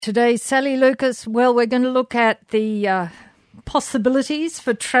Today, Sally Lucas, well, we're going to look at the possibilities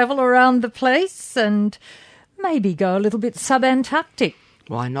for travel around the place and maybe go a little bit sub-Antarctic.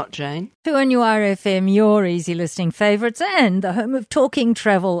 Why not, Jane? 2NURFM, your easy listening favourites and the home of talking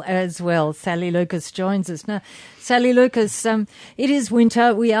travel as well. Sally Lucas joins us. Now, Sally Lucas, it is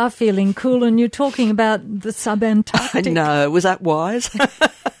winter. We are feeling cool and you're talking about the sub-Antarctic. I know. Was that wise?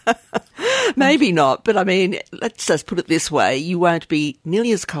 Maybe not, but I mean, let's just put it this way. You won't be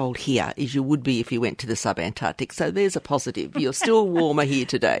nearly as cold here as you would be if you went to the sub-Antarctic. So there's a positive. You're still warmer here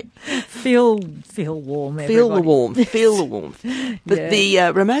today. Feel warm, everybody. Feel the warmth. But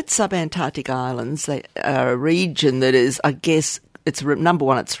the remote sub-Antarctic islands, they are a region that is, I guess, number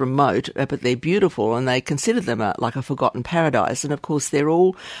one, it's remote, but they're beautiful, and they consider them like a forgotten paradise. And of course, they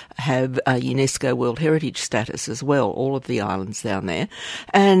all have a UNESCO World Heritage status as well, all of the islands down there.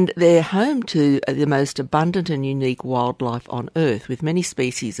 And they're home to the most abundant and unique wildlife on Earth, with many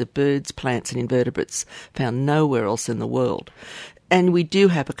species of birds, plants and invertebrates found nowhere else in the world. And we do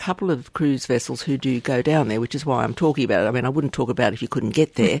have a couple of cruise vessels who do go down there, which is why I'm talking about it. I mean, I wouldn't talk about it if you couldn't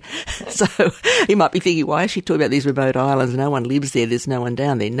get there. So you might be thinking, why is she talking about these remote islands? No one lives there. There's no one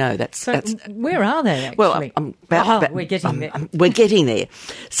down there. No, that's where are they actually? Well, we're getting there. We're getting there.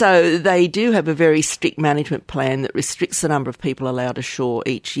 So they do have a very strict management plan that restricts the number of people allowed ashore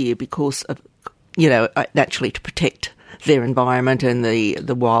each year because of, naturally to protect their environment and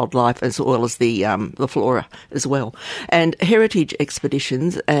the wildlife as well as the flora as well. And heritage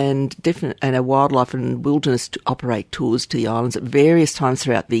expeditions and a wildlife and wilderness operate tours to the islands at various times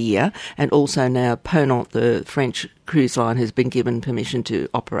throughout the year. And also now Ponant, the French cruise line, has been given permission to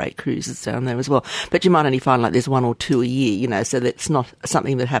operate cruises down there as well. But you might only find like there's one or two a year, so that's not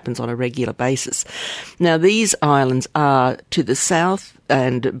something that happens on a regular basis. Now, these islands are to the south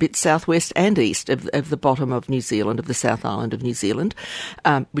and a bit southwest and east of the bottom of New Zealand, of the South Island of New Zealand,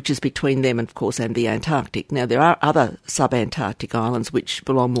 which is between them, of course, and the Antarctic. Now, there are other sub-Antarctic islands which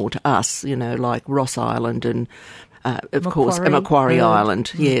belong more to us, like Ross Island and, Macquarie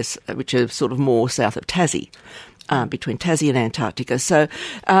Island, yes, which are sort of more south of Tassie, between Tassie and Antarctica. So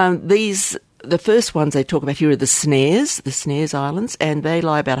the first ones they talk about here are the Snares Islands, and they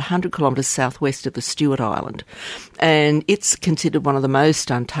lie about 100 kilometres southwest of the Stewart Island. And it's considered one of the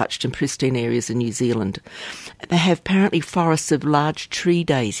most untouched and pristine areas in New Zealand. They have apparently forests of large tree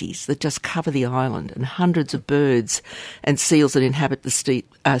daisies that just cover the island, and hundreds of birds and seals that inhabit the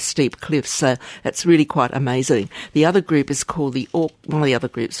steep cliffs. So that's really quite amazing. The other group is called is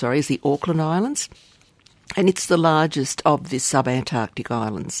the Auckland Islands. And it's the largest of the sub-Antarctic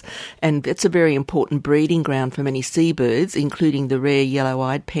islands. And it's a very important breeding ground for many seabirds, including the rare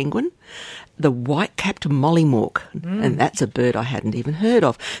yellow-eyed penguin, the white-capped mollymawk, and that's a bird I hadn't even heard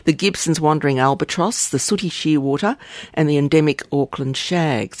of, the Gibson's wandering albatross, the sooty shearwater, and the endemic Auckland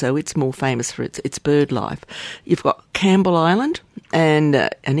shag. So it's more famous for its bird life. You've got Campbell Island, and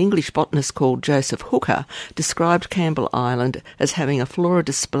an English botanist called Joseph Hooker described Campbell Island as having a flora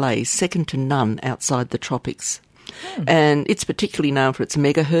display second to none outside the tropics. And it's particularly known for its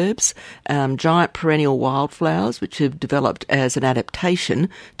megaherbs, giant perennial wildflowers, which have developed as an adaptation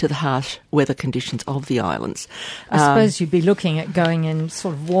to the harsh weather conditions of the islands. I suppose you'd be looking at going in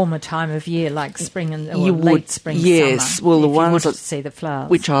sort of warmer time of year, like spring and late spring, yes, summer. Well, the ones to see the flowers,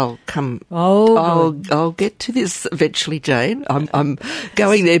 which I'll get to this eventually, Jane. I'm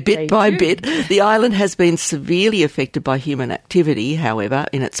going there bit by bit. The island has been severely affected by human activity, however,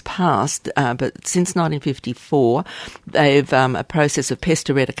 in its past, but since 1954. They've a process of pest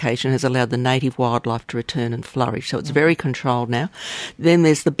eradication has allowed the native wildlife to return and flourish. So it's very controlled now. Then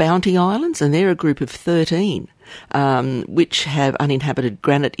there's the Bounty Islands, and they're a group of 13. Which have uninhabited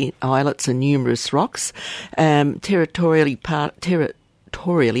granite islets and numerous rocks. Territorially, if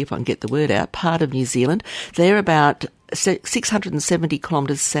I can get the word out, part of New Zealand. They're about 670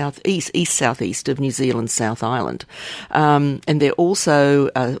 kilometres east-southeast of New Zealand's South Island. And they're also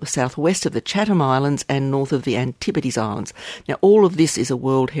southwest of the Chatham Islands and north of the Antipodes Islands. Now, all of this is a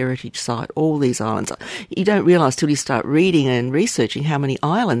World Heritage Site, all these islands. You don't realise till you start reading and researching how many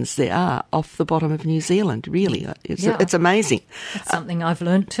islands there are off the bottom of New Zealand, really. It's amazing. That's something I've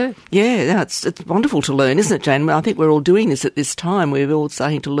learned too. Yeah, it's wonderful to learn, isn't it, Jane? I think we're all doing this at this time. We're all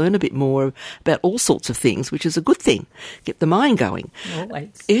starting to learn a bit more about all sorts of things, which is a good thing. Get the mind going.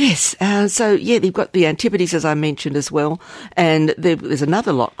 Always. Yes. They've got the Antipodes, as I mentioned, as well. And there's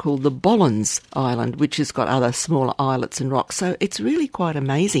another lot called the Bollins Island, which has got other smaller islets and rocks. So it's really quite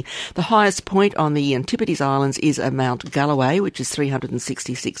amazing. The highest point on the Antipodes Islands is Mount Galloway, which is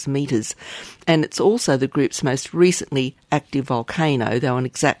 366 metres. And it's also the group's most recently active volcano, though an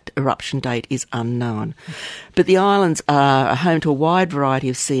exact exact eruption date is unknown. But the islands are home to a wide variety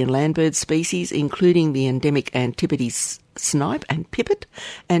of sea and land bird species, including the endemic Antipodes snipe and pipit,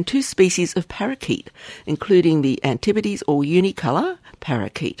 and 2 species of parakeet, including the Antipodes or unicolor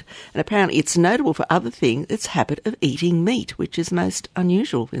parakeet. And apparently it's notable for other things, its habit of eating meat, which is most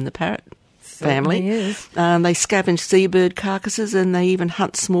unusual in the parrot family. Is. They scavenge seabird carcasses, and they even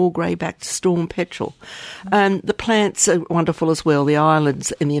hunt small grey-backed storm petrel. The plants are wonderful as well. The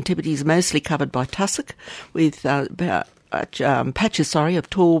islands in the Antipodes are mostly covered by tussock, with patches of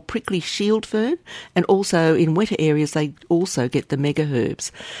tall prickly shield fern, and also in wetter areas they also get the mega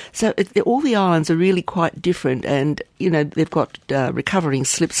herbs. So all the islands are really quite different, and they've got recovering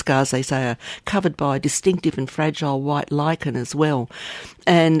slip scars, they say, are covered by distinctive and fragile white lichen as well.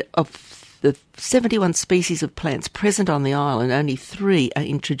 And of the 71 species of plants present on the island, only 3 are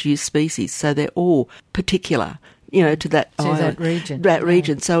introduced species, so they're all particular, to that island, that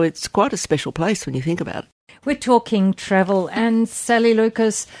region. So it's quite a special place when you think about it. We're talking travel, and Sally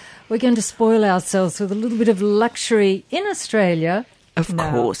Lucas, we're going to spoil ourselves with a little bit of luxury in Australia. Of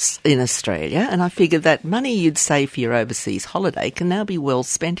course, in Australia, and I figured that money you'd save for your overseas holiday can now be well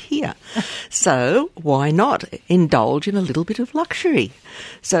spent here. So why not indulge in a little bit of luxury?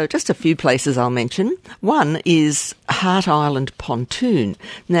 So just a few places I'll mention. One is Hart Island Pontoon.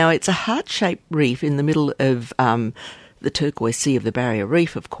 Now, it's a heart-shaped reef in the middle of the turquoise sea of the Barrier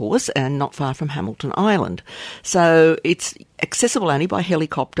Reef, of course, and not far from Hamilton Island. So it's accessible only by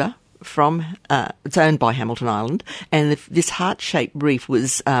helicopter. It's owned by Hamilton Island, and this heart-shaped reef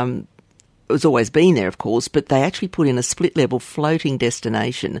was always been there, of course, but they actually put in a split-level floating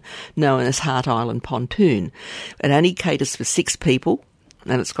destination known as Hart Island Pontoon. It only caters for 6 people,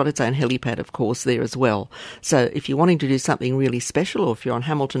 and it's got its own helipad, of course, there as well. So if you're wanting to do something really special, or if you're on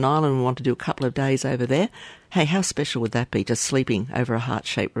Hamilton Island and want to do a couple of days over there, hey, how special would that be, just sleeping over a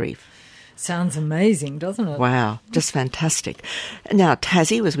heart-shaped reef? Sounds amazing, doesn't it? Wow, just fantastic. Now,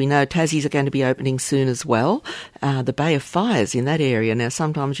 Tassie, as we know, Tassies are going to be opening soon as well. The Bay of Fires in that area. Now,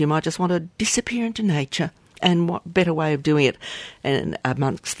 sometimes you might just want to disappear into nature. And what better way of doing it and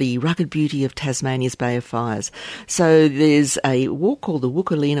amongst the rugged beauty of Tasmania's Bay of Fires. So there's a walk called the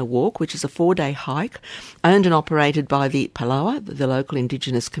Wookalina Walk, which is a 4-day hike, owned and operated by the Palawa, the local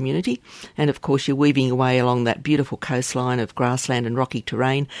Indigenous community. And, of course, you're weaving your way along that beautiful coastline of grassland and rocky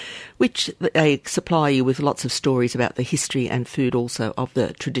terrain, which they supply you with lots of stories about the history and food also of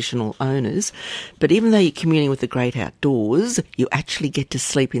the traditional owners. But even though you're communing with the great outdoors, you actually get to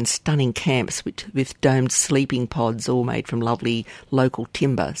sleep in stunning camps with domed sleeping pods all made from lovely local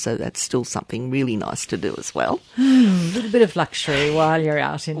timber. So that's still something really nice to do as well. A little bit of luxury while you're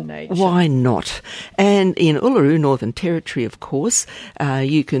out in nature. Why not? And in Uluru, Northern Territory, of course,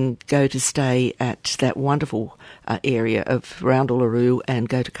 you can go to stay at that wonderful area of around Uluru and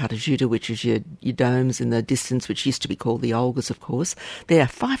go to Katajuta, which is your domes in the distance, which used to be called the Olgas, of course. They are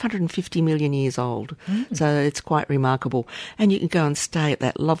 550 million years old, so it's quite remarkable. And you can go and stay at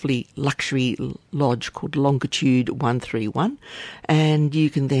that lovely luxury lodge called Longitude 131, and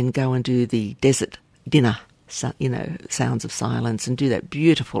you can then go and do the desert dinner, Sounds of Silence, and do that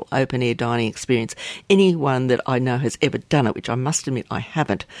beautiful open-air dining experience. Anyone that I know has ever done it, which I must admit I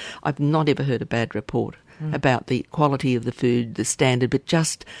haven't, I've not ever heard a bad report about the quality of the food, the standard, but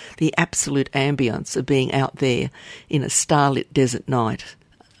just the absolute ambience of being out there in a starlit desert night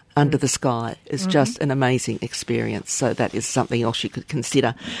under the sky is just an amazing experience. So that is something else you could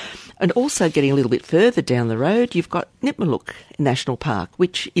consider. And also getting a little bit further down the road, you've got Nipmuc National Park,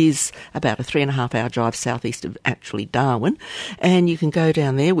 which is about a 3.5-hour drive southeast of actually Darwin. And you can go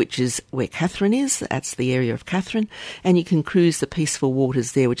down there, which is where Katherine is. That's the area of Katherine. And you can cruise the peaceful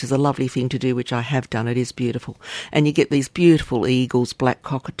waters there, which is a lovely thing to do, which I have done. It is beautiful. And you get these beautiful eagles, black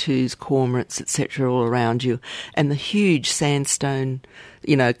cockatoos, cormorants, etc. all around you. And the huge sandstone,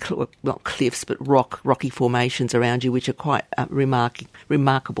 not cliffs, but rocky formations around you, which are quite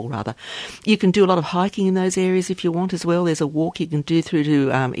remarkable, rather. You can do a lot of hiking in those areas if you want as well. There's a walk you can do through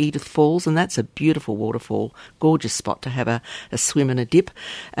to Edith Falls, and that's a beautiful waterfall, gorgeous spot to have a swim and a dip.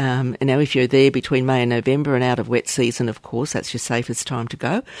 And now if you're there between May and November and out of wet season, of course, that's your safest time to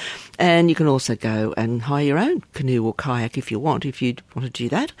go. And you can also go and hire your own canoe or kayak if you want to do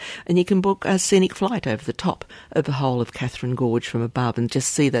that. And you can book a scenic flight over the top of the whole of Katherine Gorge from above and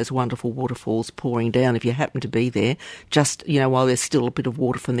just see those wonderful waterfalls pouring down if you happen to be there, just, while there's still a bit of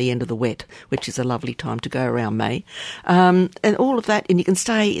water from the end of the wet, which is a lovely time to go around May. And all of that, and you can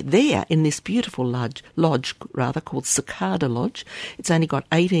stay there in this beautiful lodge called Cicada Lodge. It's only got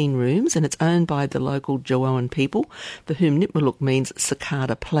 18 rooms and it's owned by the local Jawoyn people, for whom Nipmuc means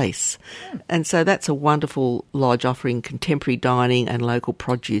Cicada Place. And so that's a wonderful lodge offering contemporary dining and local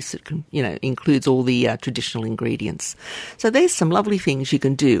produce. It can, includes all the traditional ingredients. So there's some lovely things you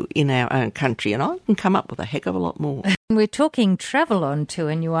can do in our own country, and I can come up with a heck of a lot more. We're talking travel on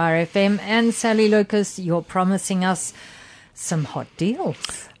 2NURFM, and Sally Lucas, you're promising us some hot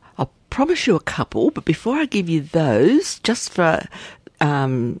deals. I'll promise you a couple, but before I give you those, just for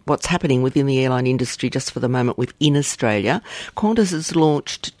what's happening within the airline industry just for the moment within Australia, Qantas has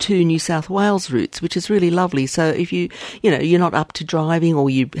launched 2 New South Wales routes, which is really lovely. So if you're not up to driving or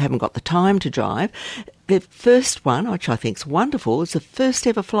you haven't got the time to drive, the first one, which I think is wonderful, is the first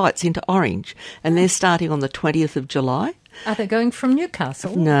ever flights into Orange, and they're starting on the 20th of July. Are they going from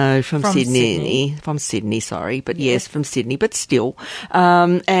Newcastle? No, from Sydney. From Sydney, sorry. But yes, from Sydney, but still.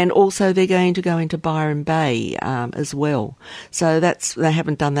 And also they're going to go into Byron Bay as well. So they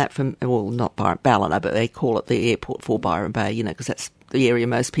haven't done that from, not Ballina, but they call it the airport for Byron Bay, because that's the area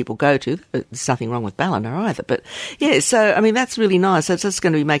most people go to. There's nothing wrong with Ballina either. But yeah, so, that's really nice. So it's just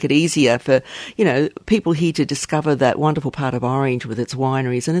going to make it easier for, people here to discover that wonderful part of Orange with its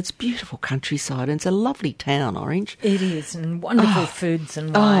wineries and its beautiful countryside. And it's a lovely town, Orange. It is, and wonderful foods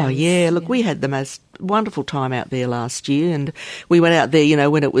and wines. Oh, yeah. Look, we had the most wonderful time out there last year, and we went out there,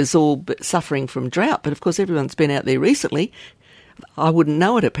 when it was all suffering from drought. But of course, everyone's been out there recently. I wouldn't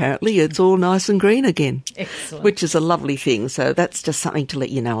know it, apparently. It's all nice and green again. Excellent. Which is a lovely thing. So that's just something to let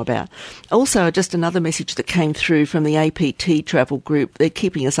you know about. Also, just another message that came through from the APT travel group. They're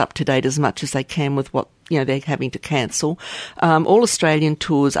keeping us up to date as much as they can with what they're having to cancel. All Australian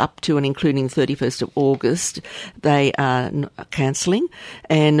tours up to and including 31st of August, they are cancelling,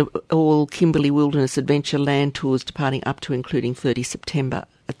 and all Kimberley Wilderness Adventure land tours departing up to including 30 September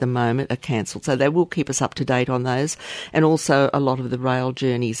at the moment are cancelled. So they will keep us up to date on those, and also a lot of the rail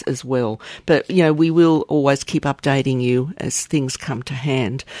journeys as well. But, we will always keep updating you as things come to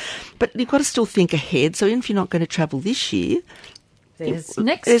hand. But you've got to still think ahead. So even if you're not going to travel this year, There's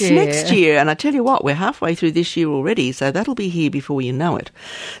next year. And I tell you what, we're halfway through this year already, so that'll be here before you know it.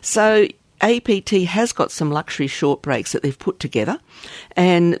 So APT has got some luxury short breaks that they've put together,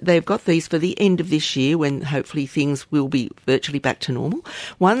 and they've got these for the end of this year when hopefully things will be virtually back to normal.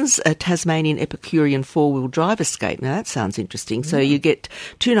 One's a Tasmanian Epicurean 4-wheel drive escape. Now that sounds interesting. So you get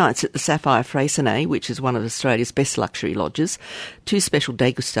 2 nights at the Sapphire Freycinet, which is one of Australia's best luxury lodges, 2 special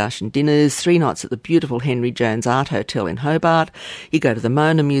degustation dinners, 3 nights at the beautiful Henry Jones Art Hotel in Hobart. You go to the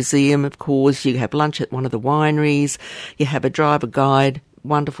Mona Museum, of course. You have lunch at one of the wineries. You have a driver guide.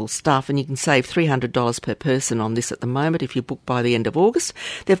 Wonderful stuff, and you can save $300 per person on this at the moment if you book by the end of August.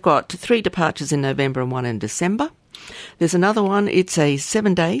 They've got 3 departures in November and 1 in December. There's another one. It's a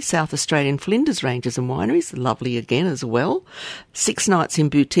 7-day South Australian Flinders Ranges and Wineries, lovely again as well. 6 nights in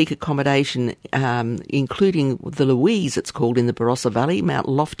boutique accommodation, including the Louise, it's called, in the Barossa Valley, Mount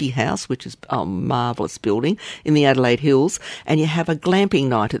Lofty House, which is a marvellous building in the Adelaide Hills. And you have a glamping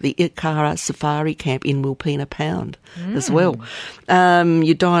night at the Ikara Safari Camp in Wilpena Pound as well.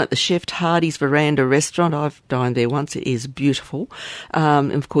 You dine at the Chef Hardy's Veranda restaurant. I've dined there once. It is beautiful.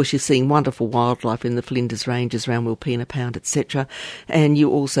 And of course, you're seeing wonderful wildlife in the Flinders Ranges around Wilpena Pound, etc. And you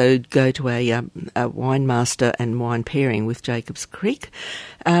also go to a wine master and wine pairing with Jacobs Creek,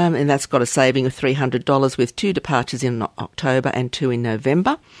 and that's got a saving of $300 with 2 departures in October and 2 in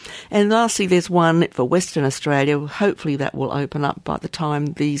November. And lastly, there's one for Western Australia. Hopefully that will open up by the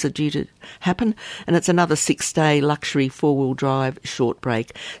time these are due to happen, and it's another 6-day luxury 4-wheel drive short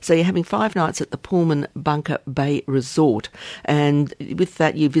break. So you're having 5 nights at the Pullman Bunker Bay Resort, and with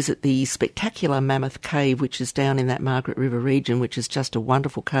that you visit the spectacular Mammoth Cave, which is down in that Margaret River region, which is just a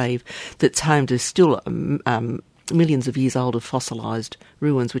wonderful cave that's home to still millions of years old of fossilised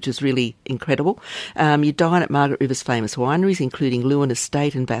ruins, which is really incredible. You dine at Margaret River's famous wineries, including Lewin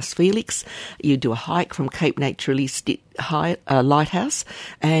Estate and Bass Felix. You do a hike from Cape Naturaliste Lighthouse,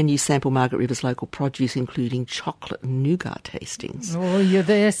 and you sample Margaret River's local produce, including chocolate and nougat tastings. Oh, you're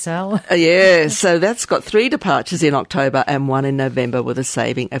there, Sal. Yeah, so that's got 3 departures in October and 1 in November with a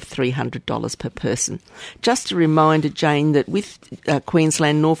saving of $300 per person. Just a reminder, Jane, that with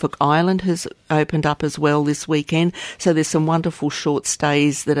Queensland, Norfolk Island has opened up as well this weekend, so there's some wonderful short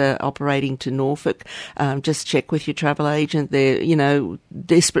stays that are operating to Norfolk. Just check with your travel agent. They're,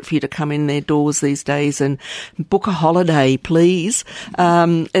 desperate for you to come in their doors these days and book a holiday holiday, please.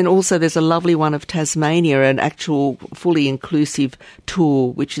 And also there's a lovely one of Tasmania, an actual fully inclusive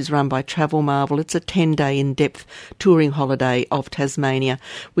tour, which is run by Travel Marvel. It's a 10-day in-depth touring holiday of Tasmania,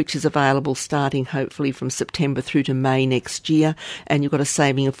 which is available starting hopefully from September through to May next year. And you've got a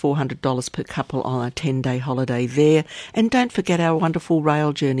saving of $400 per couple on a 10-day holiday there. And don't forget our wonderful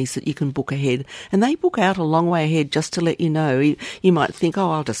rail journeys that you can book ahead. And they book out a long way ahead, just to let you know. You might think,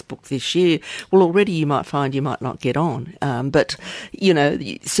 oh, I'll just book this year. Well, already you might find you might not get on. But, you know,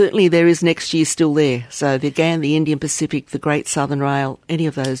 certainly there is next year still there. So the GAN, the Indian Pacific, the Great Southern Rail, any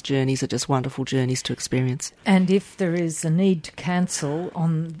of those journeys are just wonderful journeys to experience. And if there is a need to cancel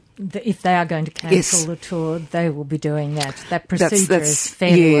if they are going to cancel the tour, they will be doing that. That procedure is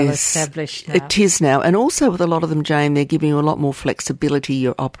fairly well established now. It is now. And also with a lot of them, Jane, they're giving you a lot more flexibility,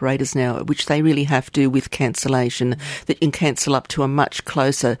 your operators now, which they really have to with cancellation, that you can cancel up to a much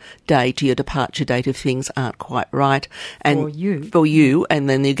closer day to your departure date if things aren't quite right. And For you, and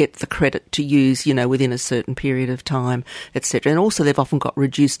then you get the credit to use, you know, within a certain period of time, etc. And also they've often got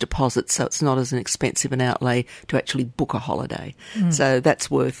reduced deposits, so it's not as an expensive an outlay to actually book a holiday. So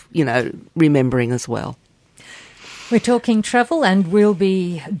that's worth, you know, remembering as well. We're talking travel, and we'll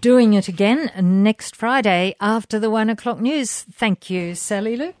be doing it again next Friday after the 1 o'clock news. Thank you,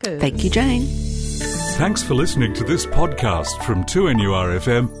 Sally Lucas. Thank you, Jane. Thanks for listening to this podcast from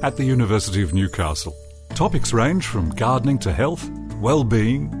 2NURFM at the University of Newcastle. Topics range from gardening to health,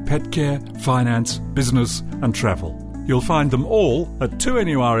 well-being, pet care, finance, business and travel. You'll find them all at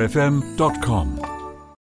 2NURFM.com.